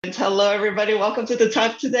And hello, everybody. Welcome to the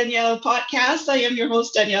Talk to Danielle podcast. I am your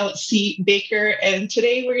host, Danielle C. Baker. And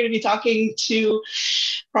today we're going to be talking to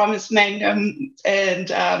Promise Mangum. And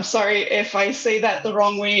sorry if I say that the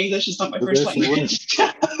wrong way. English is not my first language.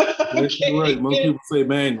 That's right. Most people say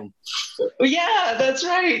Mangum. Yeah, that's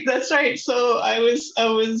right. That's right. So I was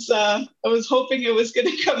hoping it was going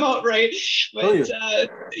to come out right, but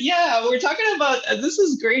yeah, we're talking about this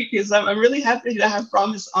is great because I'm really happy to have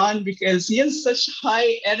Promise on because he has such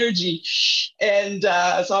high energy, and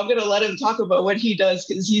so I'm going to let him talk about what he does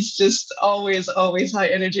because he's just always high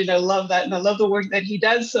energy, and I love that, and I love the work that he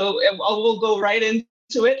does. So we'll go right into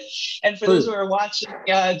it. And for those who are watching,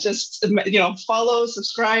 just follow,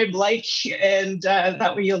 subscribe, like, and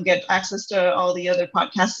that way you'll get access to all the other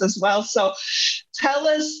podcasts as well. So tell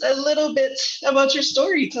us a little bit about your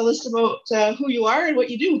story. Tell us about who you are and what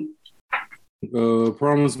you do.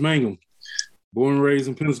 Promise Mangum, born and raised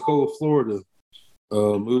in Pensacola, Florida.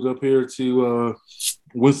 Moved up here to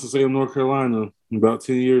Winston-Salem, North Carolina about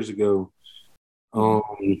 10 years ago.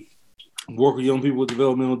 Work with young people with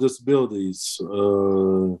developmental disabilities.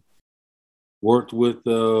 Worked with,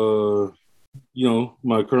 my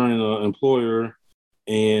current employer,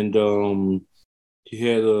 and he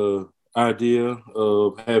had a idea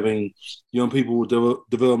of having young people with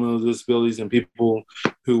developmental disabilities and people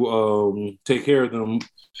who take care of them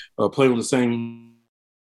play on the same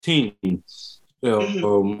team.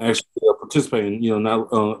 Actually participating, not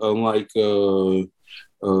unlike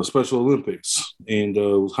Special Olympics, and it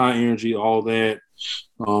was high energy, all that.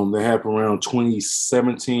 That happened around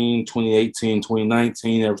 2017, 2018,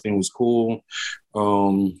 2019. Everything was cool.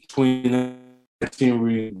 2019,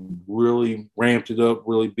 we really ramped it up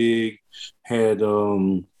really big. Had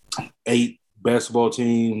 8 basketball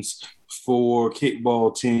teams, 4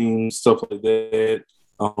 kickball teams, stuff like that.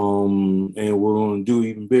 And we're going to do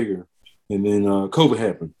even bigger. And then COVID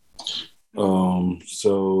happened. So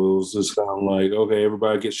it was just kind of like, okay,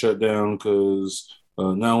 everybody gets shut down because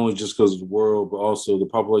not only just because of the world, but also the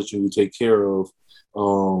population we take care of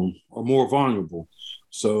are more vulnerable.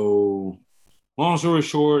 So long story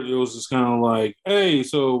short, it was just kind of like, hey,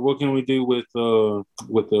 so what can we do with the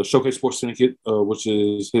Showcase Sports Syndicate, which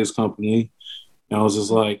is his company? And I was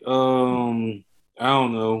just like, I don't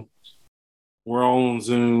know. We're all on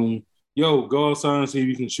Zoom. Yo, go outside and see if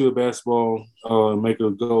you can shoot a basketball and make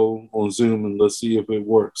a goal on Zoom, and let's see if it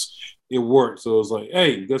works. It worked. So it was like,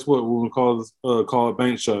 hey, guess what? We're going to call it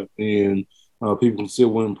Bank Shot, and people can still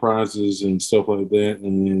win prizes and stuff like that.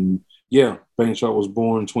 And then, yeah, Bank Shot was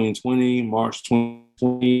born in 2020, March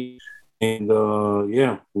 2020. And,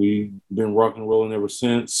 we've been rocking and rolling ever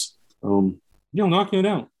since. Knocking it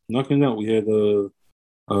out. We had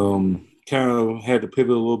kind of had to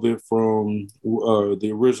pivot a little bit from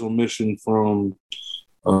the original mission from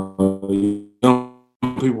young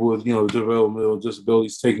people with developmental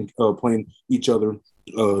disabilities playing each other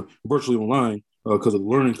virtually online because of the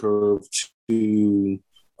learning curve to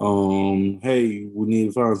hey, we need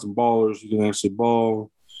to find some ballers who can actually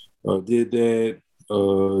ball. Did that.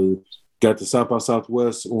 Got the South by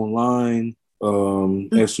Southwest online.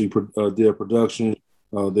 Actually did a production.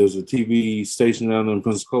 There's a TV station down in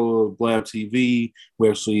Pensacola, Blab TV. We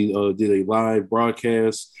actually did a live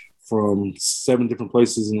broadcast from 7 different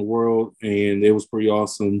places in the world, and it was pretty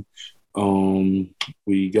awesome.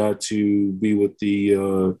 We got to be with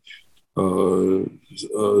the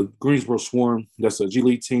Greensboro Swarm. That's a G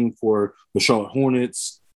League team for the Charlotte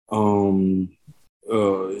Hornets. We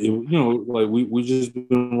just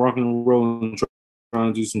been rocking and rolling,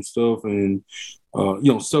 trying to do some stuff, and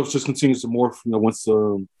stuff just continues to morph. Once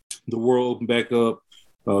the world opened back up,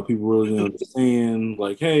 people really understand,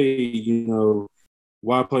 like, hey,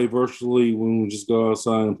 why play virtually when we just go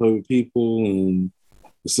outside and play with people? And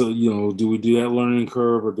so, do we do that learning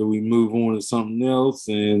curve, or do we move on to something else?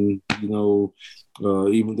 And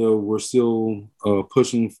even though we're still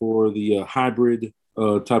pushing for the hybrid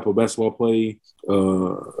type of basketball play,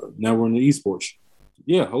 now we're in the esports.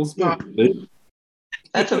 Yeah,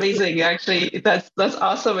 that's amazing. Actually, that's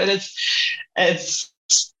awesome, and it's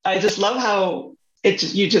I just love how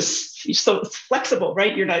you're so flexible,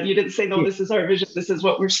 right? You didn't say, no, this is our vision, this is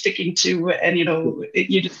what we're sticking to, and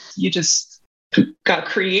you just got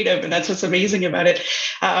creative, and that's what's amazing about it.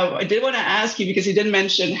 I did want to ask you, because you didn't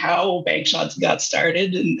mention how Bank Shots got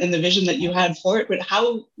started and the vision that you had for it, but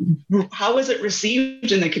how was it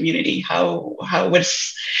received in the community? How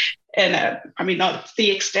was, and not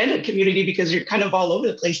the extended community, because you're kind of all over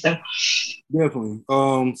the place now. Definitely.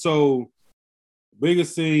 So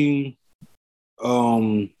biggest thing,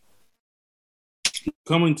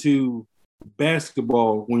 coming to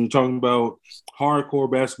basketball, when you're talking about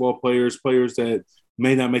hardcore basketball players that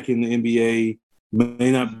may not make it in the NBA,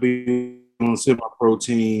 may not be on semi-pro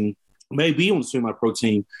team, may be on the semi-pro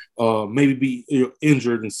team, maybe be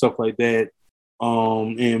injured and stuff like that,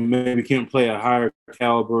 and maybe can't play a higher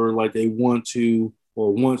caliber like they want to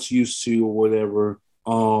or once used to or whatever.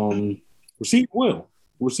 Receive well.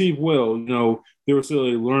 There was still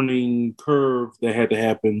a learning curve that had to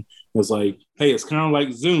happen. It's like, hey, it's kind of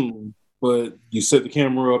like Zoom, but you set the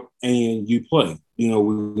camera up and you play. We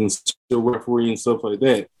can still referee and stuff like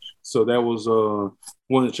that. So that was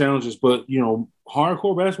one of the challenges. But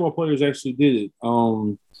hardcore basketball players actually did it.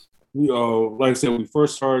 Like I said, we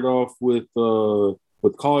first started off with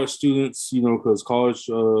college students. Because college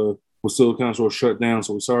was still kind of sort of shut down.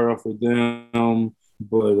 So we started off with them,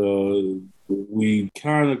 but we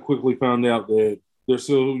kind of quickly found out that they're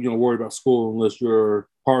still worried about school unless you're a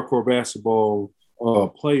hardcore basketball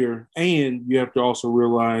player, and you have to also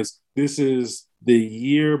realize this is the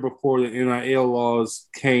year before the NIL laws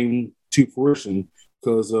came to fruition,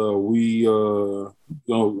 because we were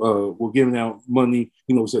giving out money,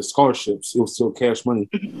 it was at scholarships, it was still cash money,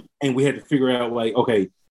 and we had to figure out like, okay,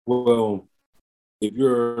 well, if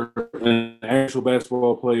you're an actual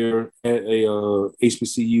basketball player at a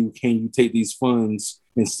HBCU, can you take these funds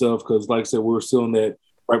and stuff? Because like I said, we were still in that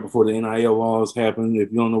right before the NIL laws happened.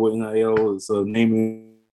 If you don't know what NIL is,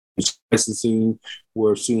 naming and licensing,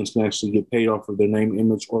 where students can actually get paid off of their name,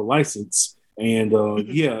 image, or license. And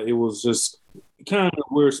it was just kind of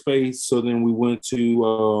a weird space. So then we went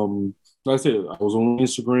to, like I said, I was on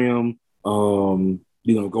Instagram,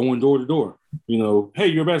 going door to door. Hey,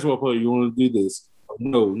 you're a basketball player, you want to do this?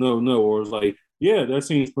 No. Or it's like, yeah, that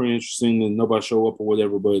seems pretty interesting, and nobody show up or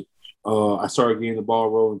whatever. But I started getting the ball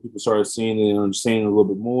rolling. People started seeing it and understanding it a little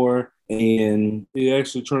bit more. And it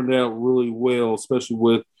actually turned out really well, especially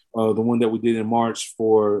with the one that we did in March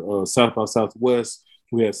for South by Southwest.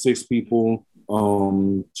 We had 6 people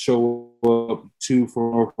show up, 2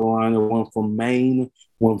 from North Carolina, 1 from Maine,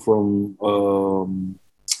 one from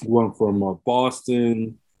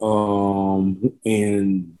Boston,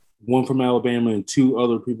 and 1 from Alabama, and 2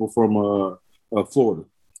 other people from Florida.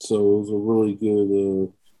 So it was a really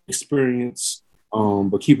good experience.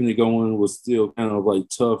 But keeping it going was still kind of like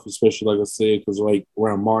tough, especially like I said, because like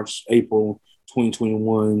around March, April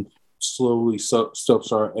 2021, slowly stuff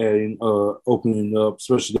started opening up,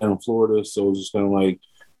 especially down in Florida. So it was just kind of like,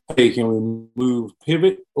 hey, can we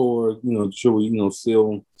pivot, or should we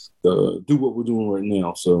still do what we're doing right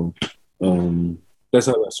now? So that's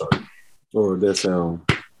how that started, or that's how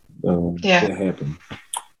that happened.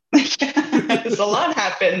 There's a lot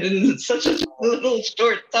happened in such a little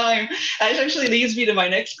short time. That actually leads me to my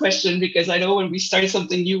next question, because I know when we started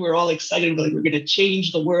something new, we're all excited. We're like, we're going to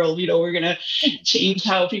change the world. We're going to change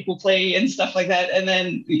how people play and stuff like that. And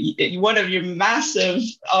then one of your massive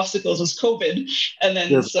obstacles was COVID, and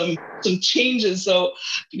then some changes. So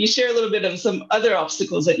can you share a little bit of some other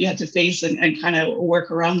obstacles that you had to face and kind of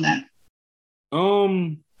work around that?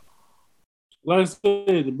 Like I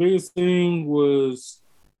said, the biggest thing was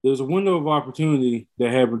there's a window of opportunity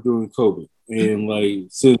that happened during COVID. And like,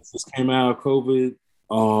 since this came out of COVID,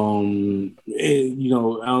 I don't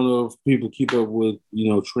know if people keep up with,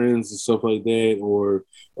 trends and stuff like that, or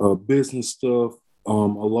business stuff. A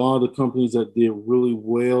lot of the companies that did really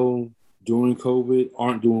well during COVID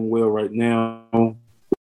aren't doing well right now,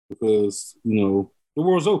 because, the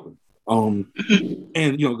world's open. And,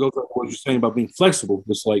 goes back to what you're saying about being flexible.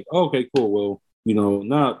 It's like, okay, cool. Well,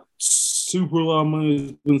 not super a lot of money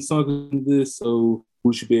has been sunk into this, so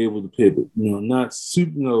we should be able to pivot. Not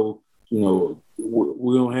super, we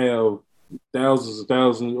don't have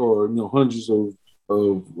thousands or, hundreds of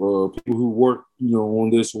people who work, on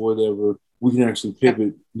this or whatever. We can actually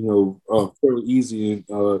pivot, fairly easy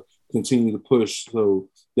and continue to push. So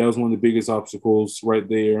that was one of the biggest obstacles right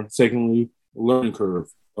there. Secondly, learning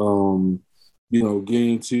curve.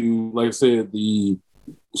 Getting to, like I said,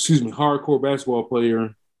 hardcore basketball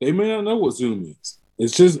player, they may not know what Zoom is.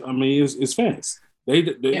 It's just, it's fast. They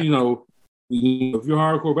if you're a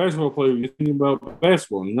hardcore basketball player, you're thinking about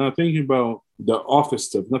basketball. You're not thinking about the office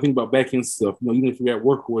stuff, nothing about back end stuff. Even if you're at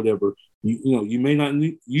work or whatever, you may not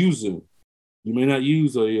use Zoom. You may not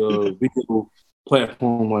use a video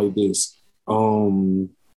platform like this.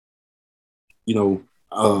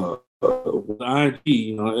 With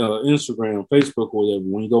IG, Instagram, Facebook, or whatever,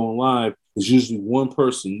 when you go on live, it's usually one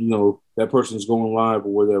person, that person's going live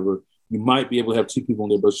or whatever. You might be able to have 2 people in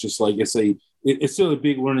there, but it's just like, it's still a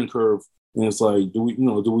big learning curve. And it's like, do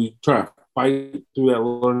we try to fight through that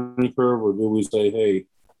learning curve, or do we say, hey,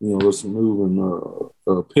 let's move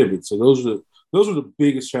and pivot? So those are the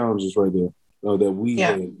biggest challenges right there that we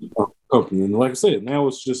had in the company. And like I said, now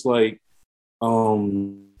it's just like,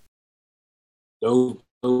 um, those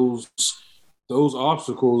those those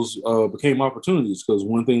obstacles became opportunities, because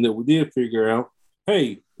one thing that we did figure out,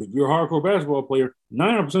 hey, if you're a hardcore basketball player,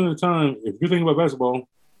 90% of the time, if you're thinking about basketball,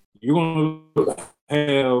 you're going to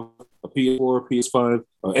have a PS4, PS5,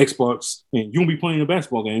 Xbox, and you'll be playing a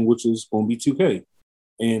basketball game, which is going to be 2K.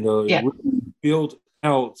 And it really built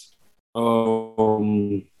out,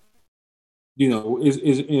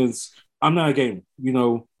 is I'm not a gamer,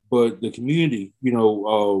 but the community,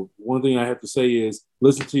 one thing I have to say is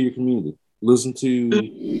listen to your community, listen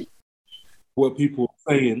to what people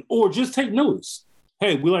are saying, or just take notice.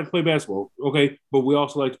 Hey, we like to play basketball, okay, but we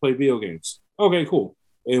also like to play video games. Okay, cool.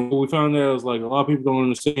 And what we found out is, like, a lot of people don't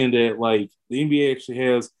understand that, like, the NBA actually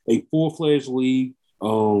has a full-fledged league.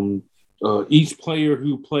 Each player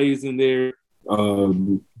who plays in there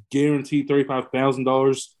guaranteed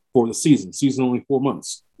 $35,000 for the season. Season only 4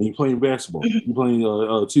 months, and you're playing basketball. You're playing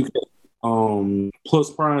 2K,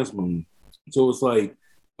 plus prize money. So it's like,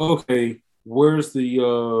 okay, where's the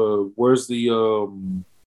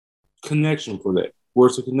connection for that?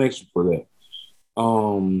 Where's the connection for that?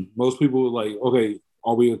 Most people are like, okay,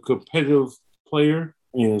 are we a competitive player?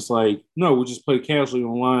 And it's like, no, we just play casually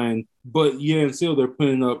online. But yeah, and still they're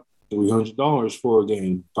putting up $300 for a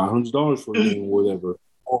game, $500 for a game, or whatever,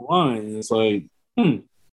 online. And it's like,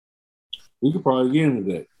 we could probably get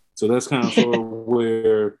into that. So that's kind of sort of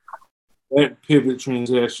where that pivot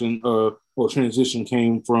transition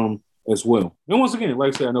came from as well. And once again,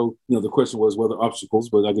 like I said, I know, the question was whether obstacles,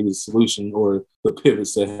 but I think the solution or the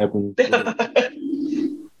pivots that happened.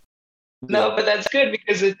 No, but that's good,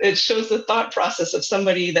 because it shows the thought process of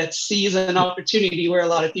somebody that sees an opportunity where a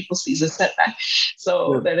lot of people sees a setback.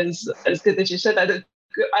 So that's good that you said that.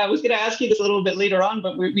 I was going to ask you this a little bit later on,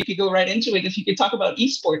 but we could go right into it. If you could talk about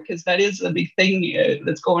esport, because that is a big thing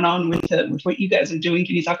that's going on with what you guys are doing.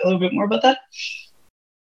 Can you talk a little bit more about that?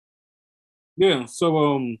 Yeah. So,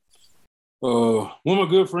 one of my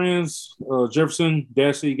good friends, Jefferson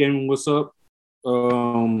Dashy Gaming, what's up?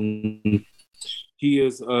 He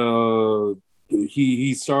is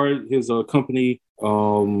he started his company,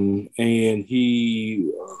 and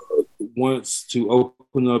he wants to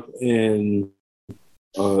open up an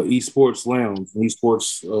esports lounge, an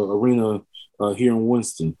esports arena here in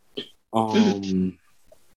Winston. And,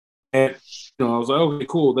 I was like, okay,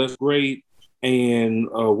 cool, that's great. And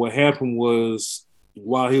what happened was,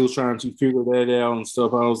 while he was trying to figure that out and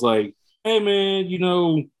stuff, I was like, hey man,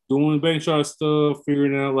 doing bank shot stuff,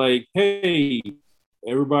 figuring out, like, hey,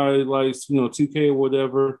 everybody likes, 2K or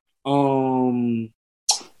whatever.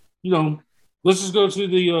 Let's just go to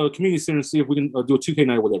the community center and see if we can do a 2K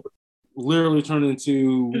night or whatever. Literally turned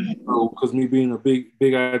into, because me being a big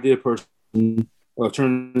idea person,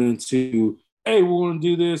 turned into, hey, we're going to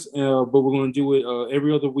do this, but we're going to do it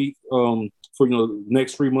every other week for the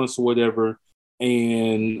next 3 months or whatever.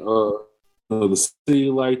 And the city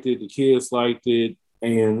liked it, the kids liked it,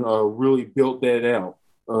 and really built that out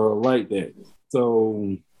like that.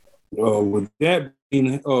 So with that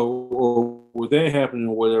being, or with that happening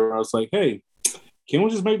or whatever, I was like, hey, can we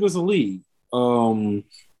just make this a league? A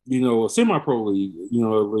semi-pro league,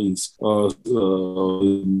 at least. Now,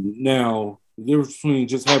 the difference between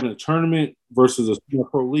just having a tournament versus a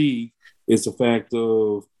semi-pro league is the fact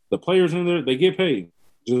of the players in there, they get paid.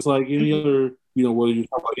 Just like any other, whether you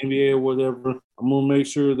talk about NBA or whatever, I'm going to make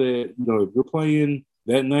sure that, if you're playing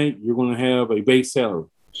that night, you're going to have a base salary.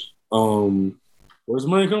 Where's the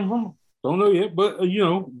money coming from? Don't know yet, but,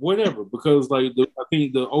 whatever. Because, I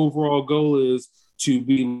think the overall goal is to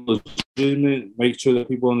be legitimate, make sure that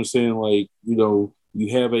people understand, you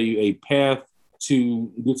have a path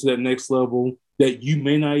to get to that next level that you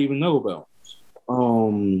may not even know about.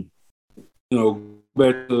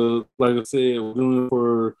 Back to, like I said, we're doing it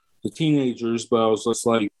for the teenagers, but I was just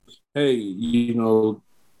like, hey,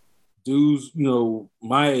 dudes,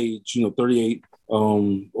 my age, 38,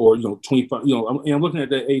 or 25, I'm looking at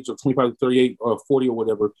that age of 25 to 38 or 40 or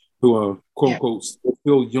whatever, who are quote unquote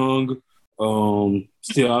still young,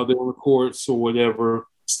 still out there on the courts or whatever,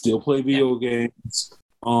 still play video games,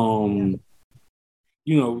 to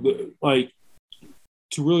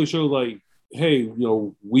really show, like, hey,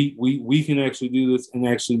 we can actually do this and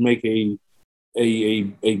actually make a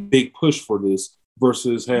big push for this,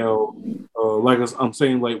 versus how, like I'm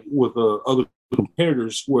saying, like with other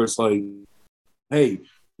competitors, where it's like, hey,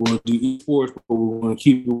 we're going to do esports, but we're going to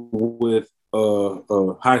keep it with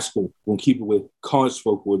high school. We're going to keep it with college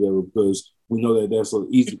folk or whatever, because we know that that's an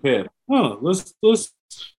easy path. Let's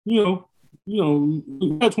we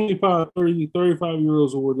got 25, 30,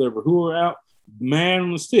 35-year-olds or whatever who are out mad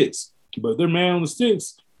on the sticks. But they're mad on the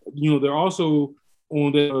sticks. They're also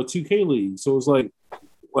on the 2K league. So it's like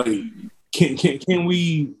can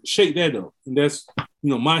we shake that up? And that's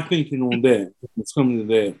my thinking on that. It's coming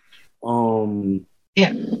to that.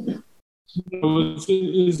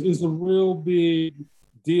 It's a real big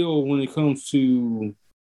deal when it comes to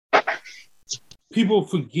people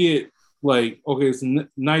forget. Like, okay, it's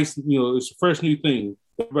nice, it's a fresh new thing.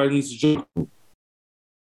 Everybody needs to jump.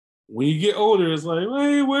 When you get older, it's like,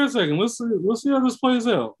 hey, wait a second, let's see how this plays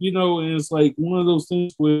out. And it's like one of those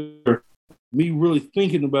things where me really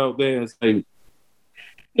thinking about that is like,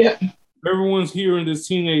 everyone's here in this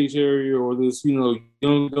teenage area or this, young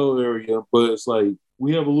adult area, but it's like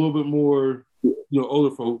we have a little bit more,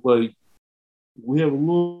 older folk, like we have a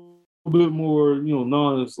little bit more,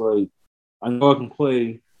 knowledge, like I know I can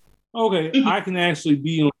play. Okay, I can actually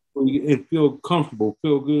be on and feel comfortable,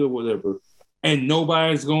 feel good, whatever. And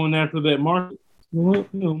nobody's going after that market.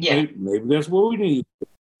 Maybe that's what we need.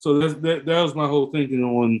 So that was my whole thinking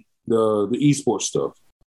on the esports stuff.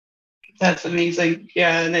 That's amazing.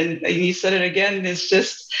 Yeah, and you said it again. It's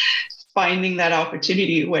just finding that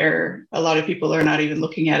opportunity where a lot of people are not even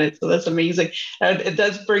looking at it. So that's amazing. And it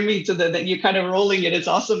does bring me to that you're kind of rolling it. It's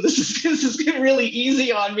awesome. This is really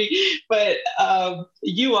easy on me. But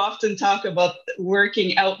you often talk about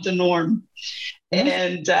working out the norm.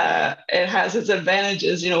 And it has its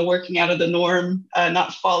advantages, working out of the norm,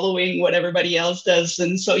 not following what everybody else does.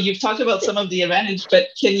 And so you've talked about some of the advantage, but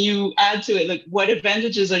can you add to it? Like, what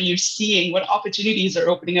advantages are you seeing? What opportunities are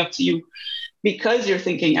opening up to you because you're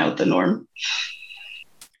thinking out the norm?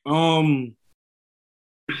 The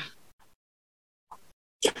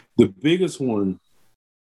biggest one,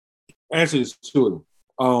 actually, it's two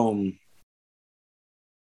of them.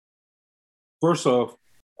 First off,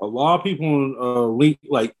 a lot of people on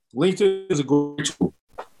LinkedIn is a great tool,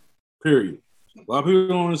 period. A lot of people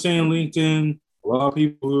don't understand LinkedIn. A lot of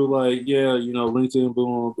people who are like, LinkedIn,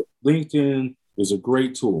 boom. LinkedIn is a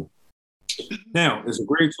great tool. Now, it's a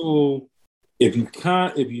great tool if you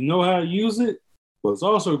know how to use it, but it's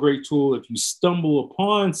also a great tool if you stumble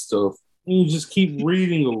upon stuff and you just keep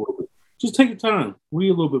reading a little bit. Just take your time, read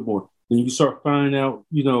a little bit more. Then you start finding out,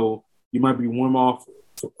 you might be one off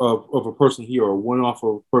of a person here or one off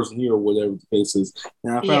of a person here or whatever the case is.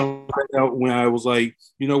 And I found out when I was like,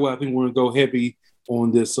 you know what, I think we're gonna go heavy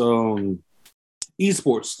on this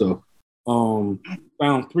esports stuff.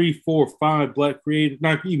 Found 3, 4, 5 Black creators,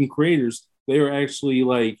 not even creators, they are actually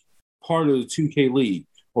like part of the 2K league,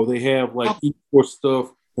 or they have like esports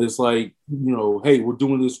stuff that's like, hey, we're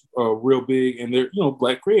doing this real big, and they're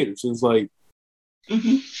Black creators. And it's like,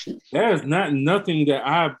 that is nothing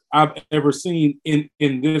that I've ever seen in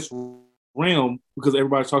this realm, because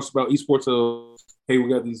everybody talks about esports of, hey, we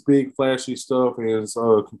got these big flashy stuff and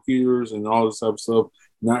computers and all this type of stuff,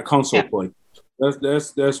 not console play.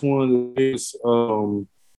 That's one of the biggest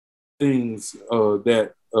things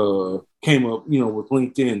that came up, with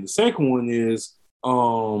LinkedIn. The second one is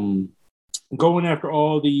going after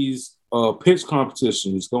all these pitch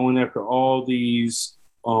competitions, going after all these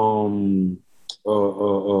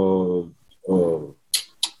F6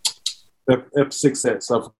 sets,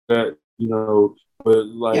 I forgot, but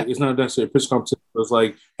like it's not necessarily a pitch competition. It's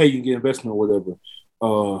like, hey, you can get investment or whatever.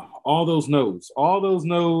 All those no's,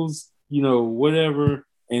 whatever.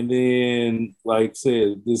 And then, like I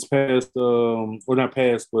said, this past, or not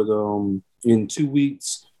past, but in 2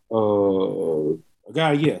 weeks, a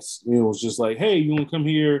guy, yes, it was just like, hey, you want to come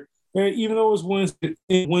here? And even though it was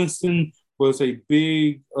Winston was a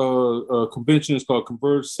big convention. It's called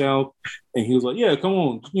Converge South, and he was like, "Yeah, come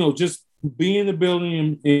on, just be in the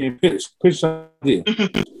building and pitch idea,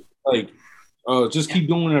 like, just keep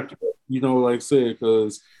going after that, like I said,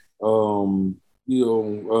 because going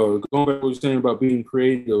back to what you're saying about being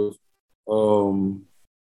creative, applying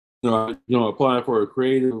for a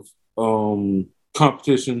creative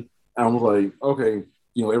competition, I was like, okay,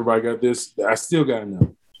 everybody got this, I still got enough.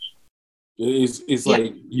 It's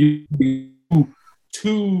like you be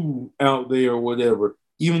too out there or whatever,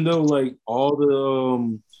 even though like all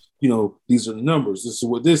the these are the numbers, this is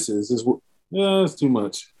what this is, it's too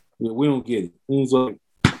much. We don't get it. And it's like,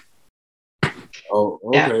 oh,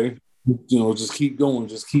 okay. Just keep going,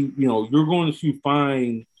 just keep, you're going to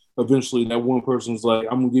find eventually that one person's like,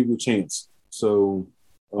 I'm gonna give you a chance. So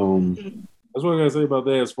that's what I gotta say about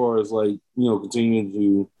that, as far as like, continuing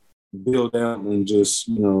to build out and just,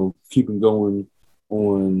 keeping going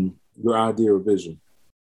on your idea or vision.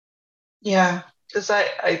 Yeah, because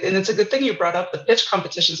and it's a good thing you brought up the pitch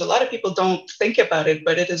competitions. A lot of people don't think about it,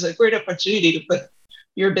 but it is a great opportunity to put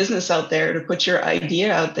your business out there, to put your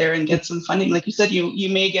idea out there and get some funding. Like you said, you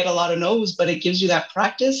may get a lot of no's, but it gives you that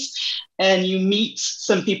practice, and you meet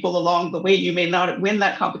some people along the way. You may not win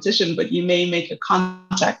that competition, but you may make a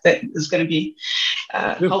contact that is going to be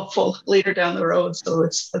helpful later down the road. So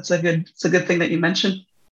it's a good thing that you mentioned.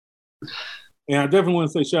 And I definitely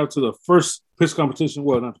want to say shout out to the first pitch competition.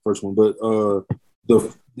 Well, not the first one, but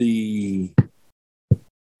the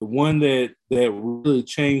one that really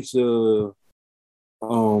changed the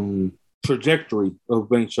trajectory of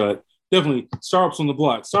Bank Shot. Definitely Startups on the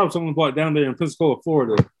Block. Startups on the Block down there in Pensacola,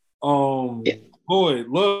 Florida. Boy,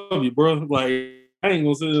 love you, bro. Like, I ain't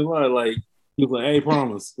gonna say this a lot. Like, he was like, hey,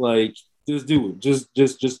 promise. Like, just do it. Just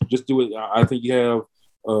do it. I think you have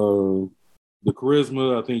the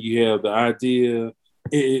charisma. I think you have the idea.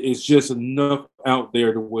 It's just enough out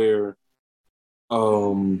there to where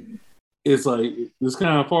it's like, it's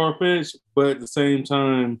kind of far-fetched, but at the same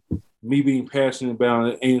time, me being passionate about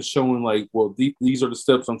it and showing like, well, these are the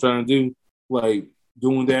steps I'm trying to do. Like,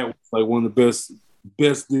 doing that was like one of the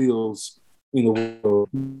best deals in the world.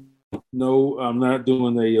 No, I'm not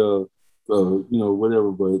doing a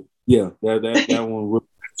whatever, but yeah, that one really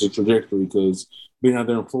the trajectory, because being out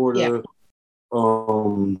there in Florida,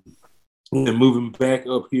 and moving back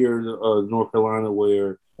up here to North Carolina,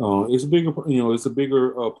 where it's a bigger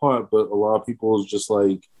part, but a lot of people is just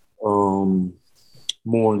like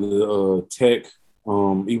more in the tech.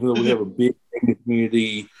 Even though we have a big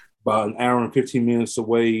community, about an hour and 15 minutes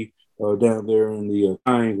away down there in the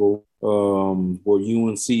Triangle, where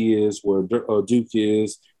UNC is, where Duke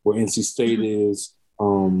is, where NC State is.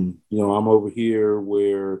 I'm over here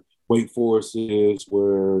where Wake Forest is,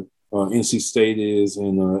 where NC State is,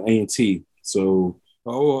 and A&T. So,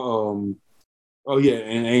 and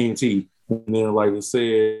A&T. And then, like I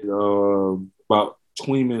said, about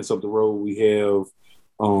 20 minutes up the road, we have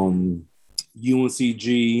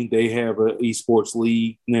UNCG. They have an esports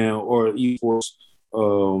league now, or esports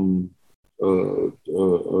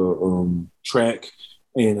track,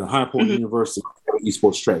 and High Point University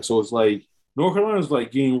esports track. So it's like North Carolina is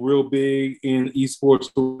like getting real big in esports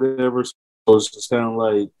or whatever. So it's just kind of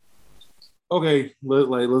like, okay,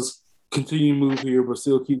 let's continue to move here, but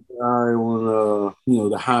still keep an eye on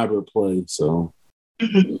the hybrid play. So.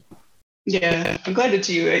 Yeah, I'm glad it's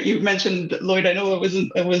you. You mentioned Lloyd. I know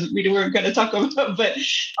we weren't going to talk about, but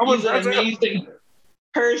he's an amazing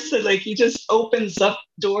person. Like, he just opens up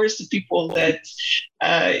doors to people that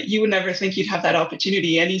you would never think you'd have that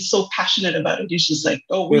opportunity. And he's so passionate about it. He's just like,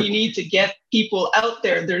 oh, we need to get people out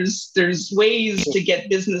there. There's ways to get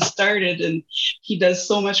business started, and he does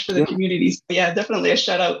so much for the community. So yeah, definitely a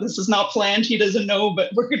shout out. This is not planned. He doesn't know,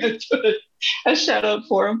 but we're going to do a shout out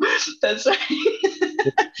for him. That's right.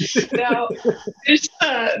 Now,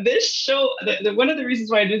 this show, one of the reasons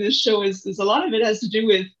why I do this show is a lot of it has to do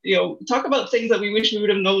with, talk about things that we wish we would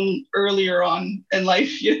have known earlier on in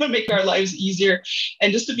life, make our lives easier,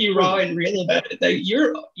 and just to be raw and real about it. That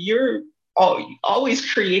you're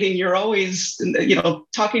always creating, you're always,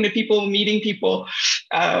 talking to people, meeting people.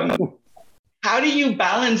 How do you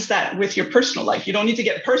balance that with your personal life? You don't need to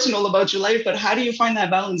get personal about your life, but how do you find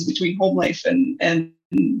that balance between home life and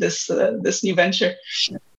this new venture?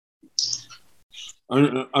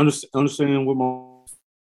 Understanding what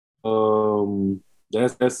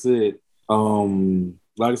that's it.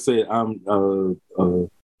 Like I said, I'm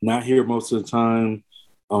not here most of the time.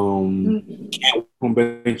 Can't come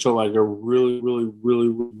back show like I really, really, really,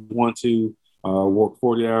 really want to. Work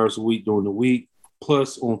 40 hours a week during the week.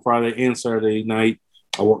 Plus, on Friday and Saturday night,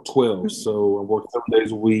 I work 12. So I work 7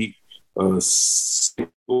 days a week.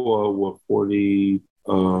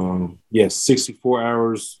 64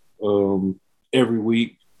 hours every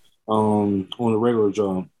week on a regular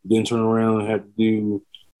job. Then turn around and have to do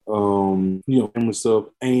family stuff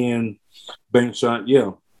and Bank Shot.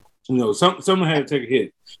 Yeah, someone had to take a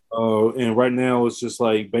hit. And right now it's just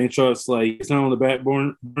like Bank Shot's like, it's not on the back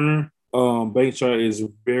burner. Bank Shot is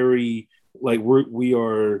very like we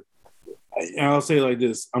are. I'll say it like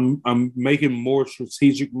this: I'm making more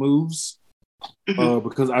strategic moves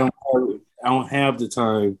because I don't have the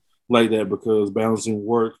time like that, because balancing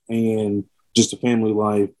work and just a family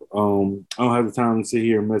life. I don't have the time to sit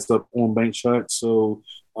here and mess up on Bank Shot. So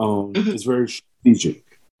it's very strategic.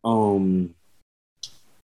 Going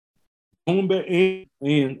back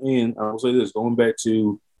and I will say this: going back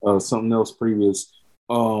to something else previous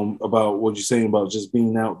about what you're saying about just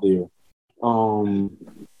being out there. When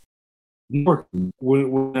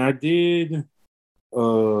I did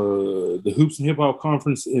the Hoops and Hip Hop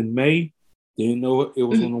Conference in May, didn't know it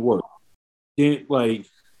was going to work. I've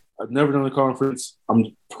never done a conference.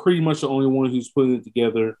 I'm pretty much the only one who's putting it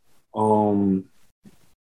together.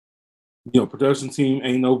 production team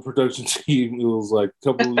ain't no production team. It was like a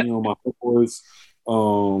couple, my boys.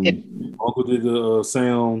 Uncle did the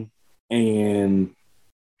sound, and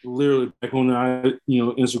literally back on the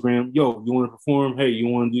Instagram. Yo, you want to perform? Hey, you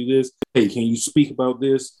want to do this? Hey, can you speak about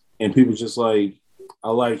this? And people just like, I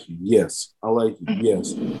like you. Yes, I like you.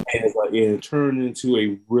 Yes, and it turned into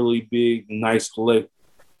a really big, nice collect.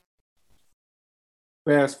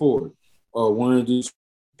 Fast forward, one of the dudes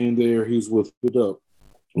in there, he was with Put Up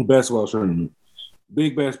basketball tournament,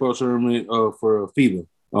 big basketball tournament for FIBA.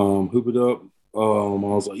 Hoop It Up. I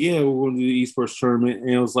was like, yeah, we're going to do the East First tournament, and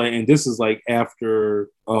it was like, and this is like after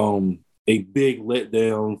a big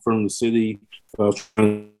letdown from the city. I was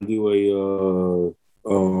trying to do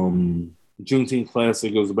a Juneteenth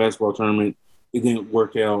Classic. It was a basketball tournament. It didn't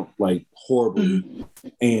work out like horribly,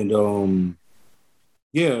 and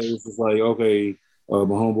yeah, it was just like, okay. My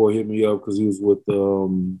homeboy hit me up because he was with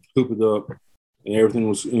Hoop It Up, and everything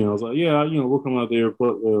was, I was like, yeah, we'll come out there,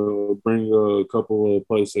 bring a couple of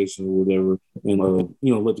PlayStations or whatever, and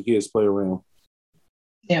let the kids play around.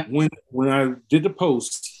 Yeah. When I did the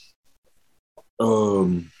post,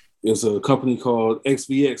 there's a company called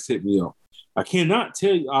XVX hit me up. I cannot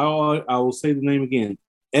tell you. I will say the name again.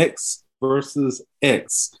 X versus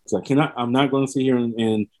X. So I'm not going to sit here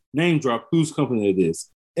and name drop whose company it is.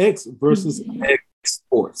 X versus X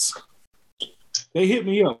Sports. They hit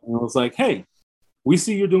me up and I was like, hey, we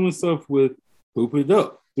see you're doing stuff with Hoop It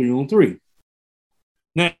Up 3-on-3.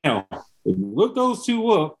 Now, if you look those two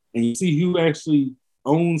up and you see who actually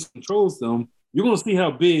owns, controls them, you're going to see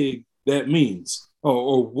how big that means,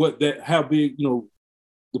 or how big the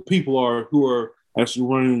people are who are actually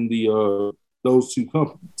running those two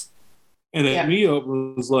companies. And they hit me up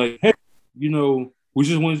and was like, hey, we're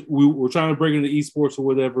trying to break into esports or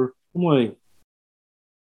whatever. I'm like,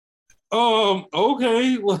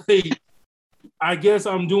 okay, like, I guess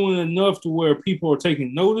I'm doing enough to where people are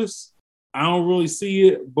taking notice. I don't really see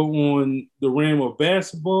it, but on the realm of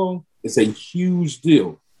basketball, it's a huge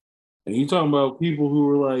deal. And you're talking about people who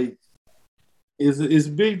are like, it's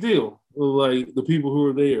a big deal. Like the people who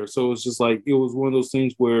are there. So it's just like, it was one of those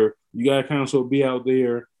things where you got to kind of sort of be out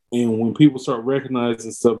there. And when people start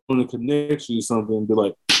recognizing stuff, when it connects you to something, and be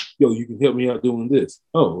like, yo, you can help me out doing this.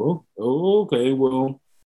 Oh, okay. Well,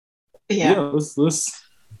 yeah, let's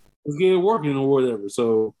get it working or whatever.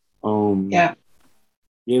 So,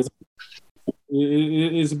 it's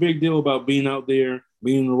a big deal about being out there,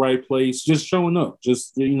 being in the right place, just showing up,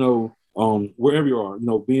 just wherever you are,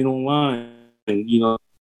 being online, and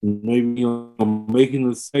maybe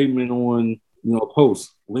making a statement on a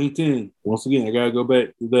post. LinkedIn. Once again, I gotta go back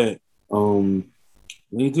to that.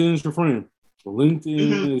 LinkedIn is your friend.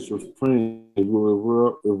 LinkedIn is your friend. If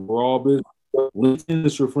we're all business, LinkedIn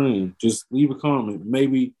is your friend. Just leave a comment.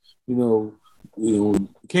 Maybe can't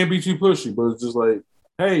be too pushy, but it's just like,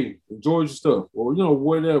 hey, enjoy your stuff, or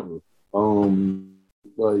whatever. You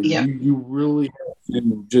really have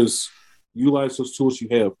to just utilize those tools you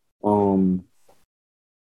have.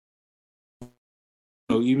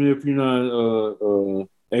 Even if you're not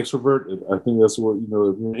extrovert, I think that's what if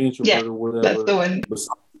you're an introvert or whatever. That's the one.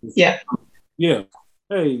 Yeah.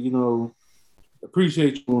 Hey,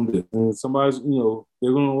 appreciate you on this, and somebody's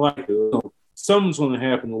they're gonna like it. Something's gonna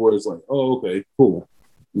happen where it's like, oh, okay, cool.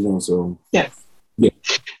 So yeah.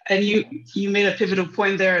 And you made a pivotal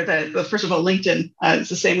point there that, first of all, LinkedIn, it's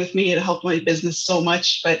the same with me. It helped my business so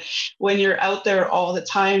much. But when you're out there all the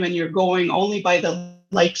time and you're going only by the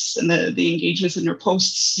likes and the engagements in your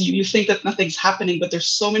posts, you think that nothing's happening, but there's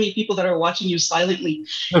so many people that are watching you silently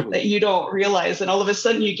that you don't realize. And all of a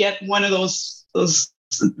sudden you get one of those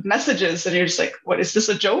messages and you're just like, what, is this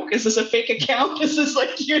a joke? Is this a fake account? Is this like,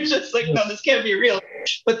 you're just like, no, this can't be real.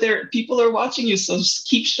 But people are watching you, so just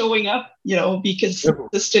keep showing up, be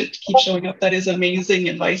consistent, keep showing up. That is amazing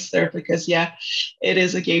advice there, because it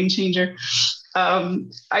is a game changer.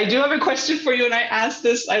 I do have a question for you, and I asked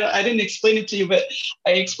this, I didn't explain it to you, but I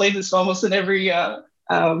explained this almost in every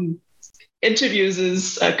interviews.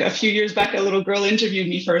 Is a few years back, a little girl interviewed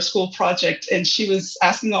me for a school project, and she was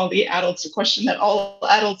asking all the adults a question that all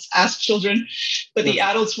adults ask children, but the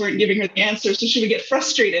adults weren't giving her the answer, so she would get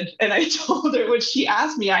frustrated. And I told her, when she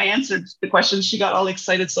asked me, I answered the question. She got all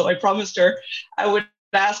excited, so I promised her I would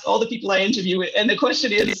ask all the people I interview, and the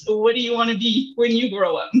question is, what do you want to be when you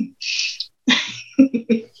grow up?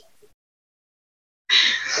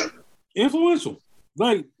 Influential,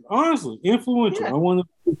 like, honestly, influential. I want to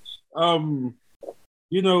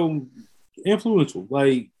influential,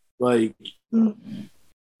 like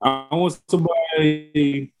I want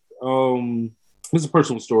somebody, it's a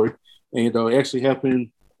personal story, and it actually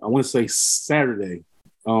happened, I want to say Saturday.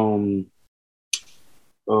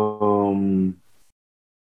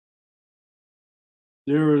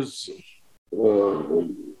 There's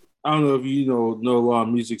I don't know if you know a lot of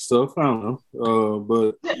music stuff. I don't know,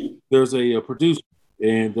 but there's a producer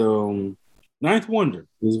and Ninth Wonder.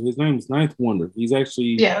 His name is Ninth Wonder. He's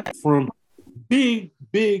actually from big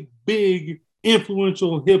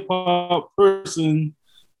influential hip hop person.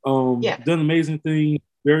 Done amazing things.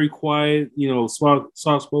 Very quiet,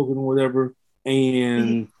 soft spoken or whatever.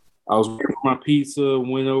 And I was working my pizza,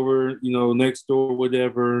 went over, next door,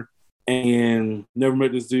 whatever. And never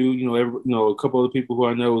met this dude, a couple other people who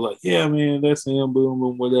I know like, yeah, man, that's him, boom,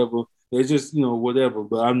 boom, whatever. They just, whatever.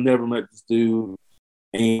 But I've never met this dude.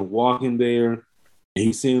 And walking there, and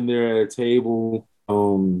he's sitting there at a table,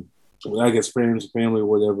 I guess friends, family, or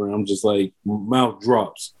whatever. And I'm just like, mouth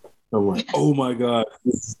drops. I'm like, oh my God,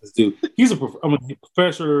 this dude. I'm a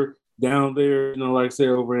professor down there, like I said,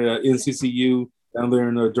 over at NCCU, down there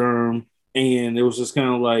in Durham. And it was just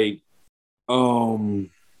kind of like,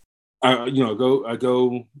 I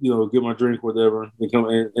go, get my drink, whatever. They come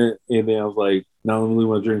in, and then I was like, no, let me leave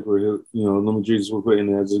my drink for let me drink this real quick. And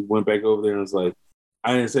then I just went back over there and was like,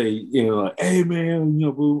 I didn't say, like, hey man,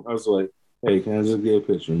 boo. I was like, hey, can I just get a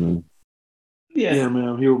picture, man? Yeah, man,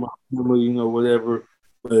 I'm here with my family, whatever.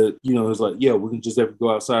 But it's like, yeah, we can just have to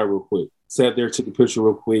go outside real quick. Sat there, took a picture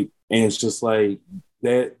real quick, and it's just like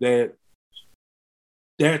that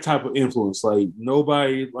type of influence. Like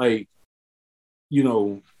nobody, like,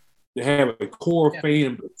 they have a core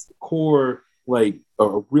fan base, core like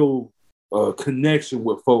a real connection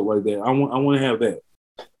with folk like that. I want to have that.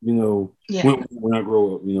 When I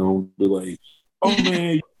grow up, be like, oh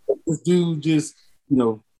man, this dude just,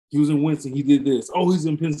 he was in Winston, he did this. Oh, he's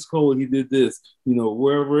in Pensacola, he did this.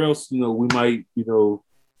 Wherever else, we might, be or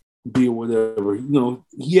whatever.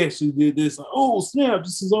 He actually did this. Like, oh snap,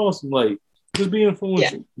 this is awesome. Like, just be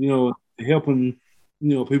influential. Helping,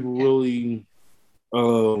 people really,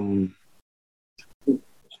 not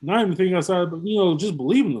even thinking outside, but just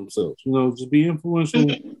believe in themselves. Just be influential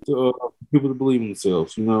to people to believe in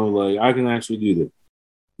themselves. Like I can actually do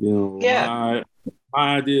that.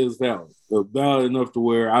 My idea is valid enough to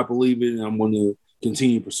where I believe it, and I'm going to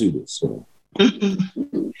continue to pursue this. So.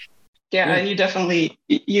 And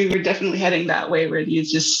you were definitely heading that way where you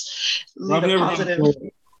just leave a positive.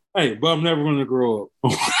 But I'm never going to grow up.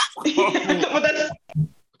 Well,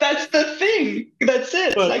 that's the thing. That's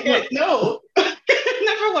it. But, like, no. I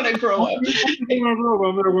never want to grow up. I'm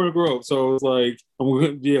never going to grow up. So it's like,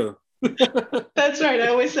 yeah. That's right. I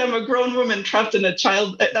always say I'm a grown woman trapped in a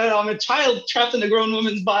child. I'm a child trapped in a grown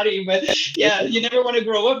woman's body. But yeah, you never want to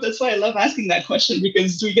grow up. That's why I love asking that question,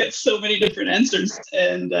 because we get so many different answers.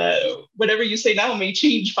 And whatever you say now may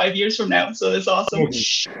change 5 years from now. So it's awesome.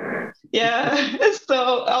 Yeah.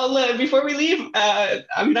 So I'll before we leave, I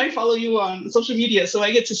follow you on social media, so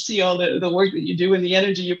I get to see all the work that you do and the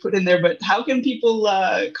energy you put in there. But how can people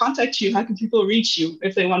contact you? How can people reach you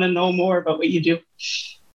if they want to know more about what you do?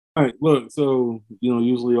 All right, look, so,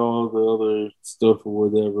 usually all the other stuff or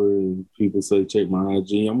whatever, and people say, check my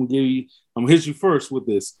IG. I'm gonna hit you first with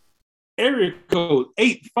this. Area code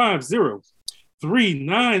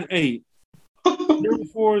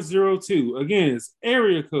 850-398-0402. Again, it's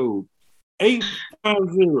area code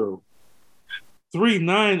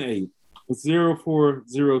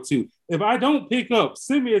 850-398-0402. If I don't pick up,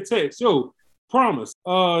 send me a text. Yo, promise.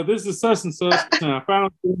 This is such and such, and I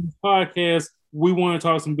found this podcast. We want to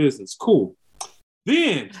talk some business. Cool.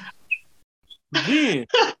 Then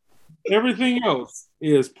everything else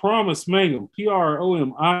is Promise Mangum,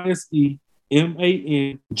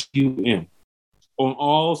 PROMISEMANGUM on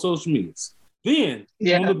all social medias. Then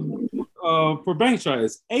for Bank Shot,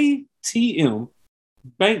 it's ATM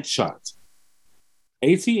Bank Shot.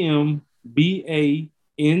 ATM BANKSHOT.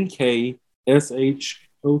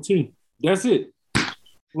 That's it.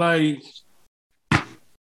 Like,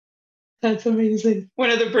 that's amazing.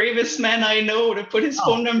 One of the bravest men I know to put his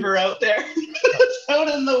phone number out there. Out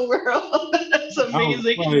in the world. That's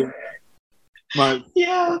amazing.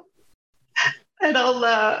 Yeah. And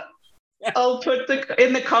I'll put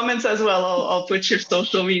in the comments as well. I'll put your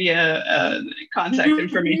social media contact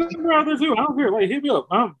information. I don't care. Like, hit me up.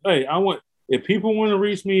 I want, if people want to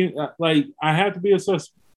reach me, like, I have to be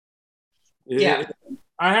accessible. I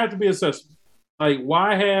have to be accessible. Like,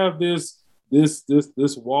 why have this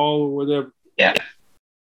wall or whatever?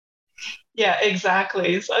 Yeah,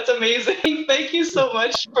 exactly. So that's amazing. Thank you so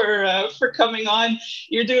much for coming on.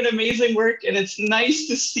 You're doing amazing work, and it's nice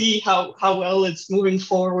to see how well it's moving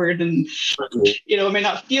forward. And it may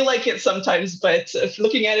not feel like it sometimes, but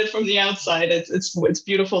looking at it from the outside, it's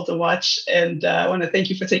beautiful to watch. And I want to thank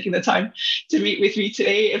you for taking the time to meet with me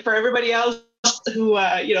today. And for everybody else, who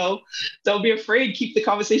don't be afraid. Keep the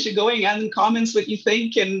conversation going and in comments what you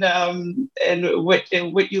think and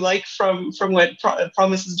what you like from what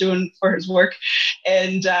Promise is doing for his work.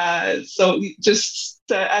 And so just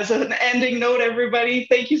as an ending note, everybody,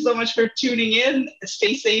 thank you so much for tuning in.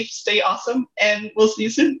 Stay safe, stay awesome, and we'll see you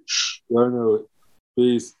soon. I know it.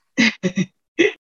 Peace.